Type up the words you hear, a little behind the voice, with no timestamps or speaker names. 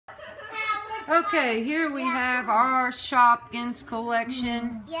Okay, here we have our Shopkins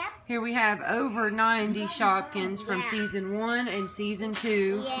collection. Yep. Here we have over 90 Shopkins from season 1 and season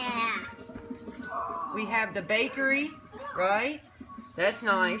 2. Yeah. We have the bakery, right? That's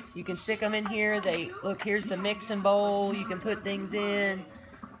nice. You can stick them in here. Look, here's the mixing bowl. You can put things in.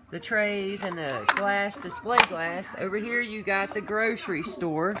 The trays and the glass, display glass. Over here you got the grocery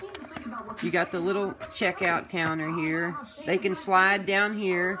store. You got the little checkout counter here. They can slide down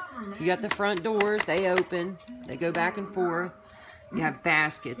here. You got the front doors. They open. They go back and forth. You have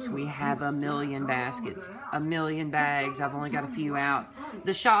baskets. We have a million baskets. A million bags. I've only got a few out.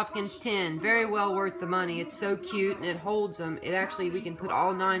 The Shopkins tin. Very well worth the money. It's so cute and it holds them. We can put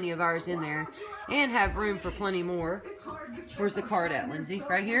all 90 of ours in there and have room for plenty more. Where's the cart at, Lindsay?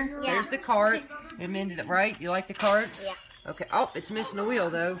 Right here? Yeah. There's the cart. It mended it, right? You like the cart? Yeah. Okay. Oh, it's missing a wheel,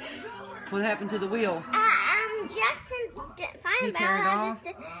 though. What happened to the wheel? Jackson He tear it off?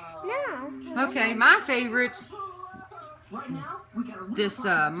 No. Okay, my favorite's this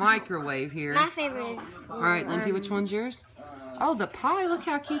microwave here. My favorite is... Alright, Lindsay, which one's yours? Oh, the pie. Look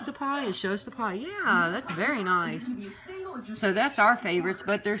how cute the pie is. Show us the pie. Yeah, that's very nice. So that's our favorites,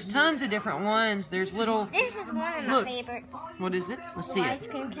 but there's tons of different ones. There's little... This is one of my favorites. What is it? Let's see it. Ice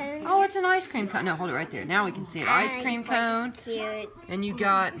cream cone. Oh, it's an ice cream cone. No, hold it right there. Now we can see it. Ice cream cone. Cute. And you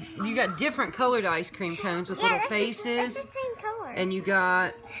got different colored ice cream cones with little faces. That's the same color. And you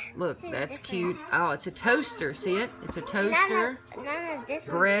got, look, that's cute. Oh, it's a toaster. See it? It's a toaster. None of this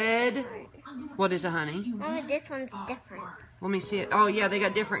Bread. What is it, honey? None of this one's different. Let me see it. Oh, yeah, they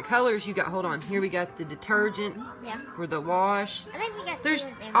got different colors. You got, hold on. Here we got the detergent for the wash. I think we got There's,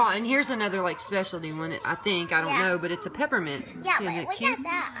 oh, and here's another, like, specialty one. I think. I don't know, but it's a peppermint. Yeah, see, but we cute? got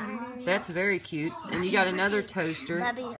that. That's very cute. And you got another toaster. Bubby